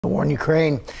The war in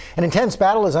Ukraine. An intense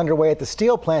battle is underway at the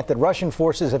steel plant that Russian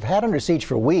forces have had under siege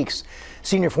for weeks.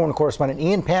 Senior foreign correspondent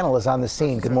Ian Pannell is on the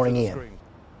scene. Good morning, Ian.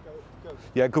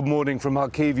 Yeah, good morning from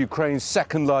Kyiv, Ukraine's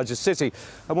second largest city,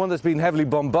 and one that's been heavily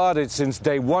bombarded since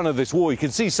day one of this war. You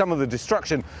can see some of the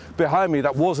destruction behind me.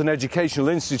 That was an educational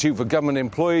institute for government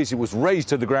employees. It was razed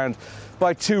to the ground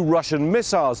by 2 Russian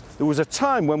missiles. There was a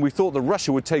time when we thought that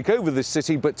Russia would take over this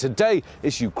city, but today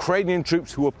it's Ukrainian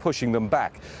troops who are pushing them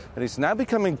back. And it's now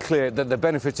becoming clear that they're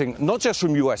benefiting not just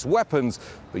from US weapons,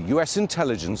 but US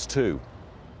intelligence too.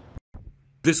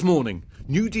 This morning,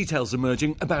 new details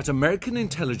emerging about American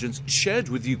intelligence shared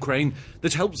with Ukraine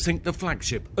that helped sink the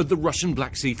flagship of the Russian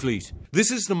Black Sea Fleet.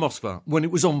 This is the Moskva when it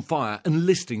was on fire and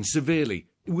listing severely.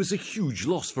 It was a huge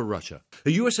loss for Russia.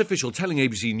 A US official telling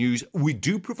ABC News, "We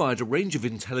do provide a range of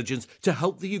intelligence to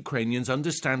help the Ukrainians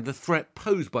understand the threat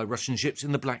posed by Russian ships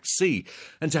in the Black Sea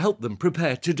and to help them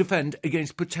prepare to defend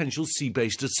against potential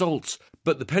sea-based assaults."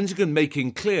 But the Pentagon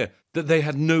making clear that they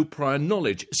had no prior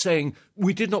knowledge, saying,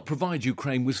 "We did not provide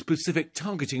Ukraine with specific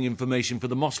targeting information for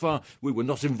the Moskva. We were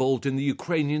not involved in the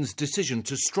Ukrainians' decision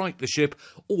to strike the ship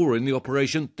or in the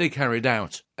operation they carried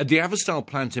out." At the Azovstal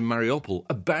plant in Mariupol,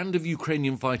 a band of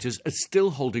Ukrainian fighters are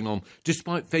still holding on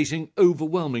despite facing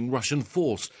overwhelming Russian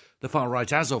force. The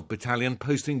far-right Azov battalion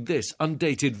posting this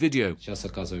undated video.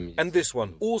 And this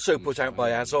one, also put out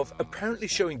by Azov, apparently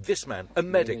showing this man, a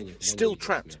medic, still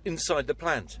trapped inside the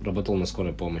plant,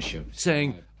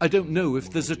 saying, "I don't know if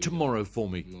there's a tomorrow for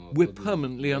me. We're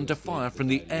permanently under fire from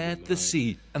the air, the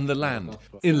sea and the land."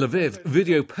 In Lviv,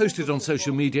 video posted on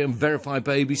social media and verified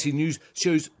by ABC News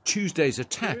shows Tuesday's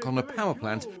attack on a power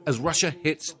plant as Russia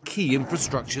hits key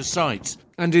infrastructure sites.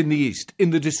 And in the east, in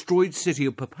the destroyed city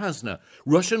of Popasna,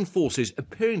 Russian forces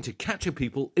appearing to capture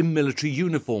people in military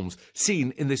uniforms,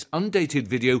 seen in this undated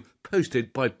video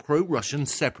posted by pro-Russian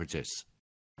separatists.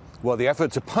 Well, the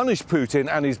effort to punish Putin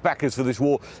and his backers for this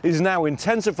war is now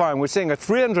intensifying. We're seeing a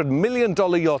 $300 million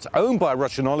yacht owned by a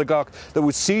Russian oligarch that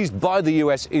was seized by the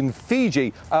US in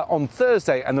Fiji on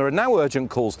Thursday, and there are now urgent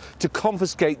calls to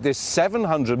confiscate this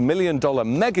 $700 million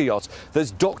mega yacht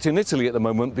that's docked in Italy at the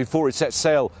moment before it sets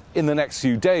sail in the next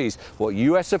few days. What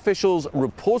US officials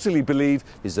reportedly believe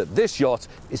is that this yacht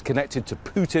is connected to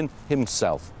Putin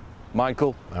himself.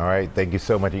 Michael? All right, thank you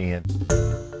so much, Ian.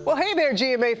 Well, hey there,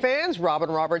 GMA fans. Robin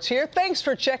Roberts here. Thanks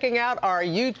for checking out our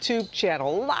YouTube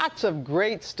channel. Lots of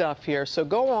great stuff here. So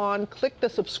go on, click the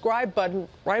subscribe button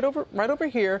right over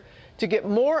here to get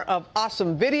more of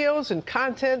awesome videos and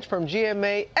content from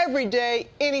GMA every day,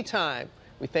 anytime.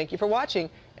 We thank you for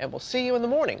watching, and we'll see you in the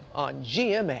morning on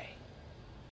GMA.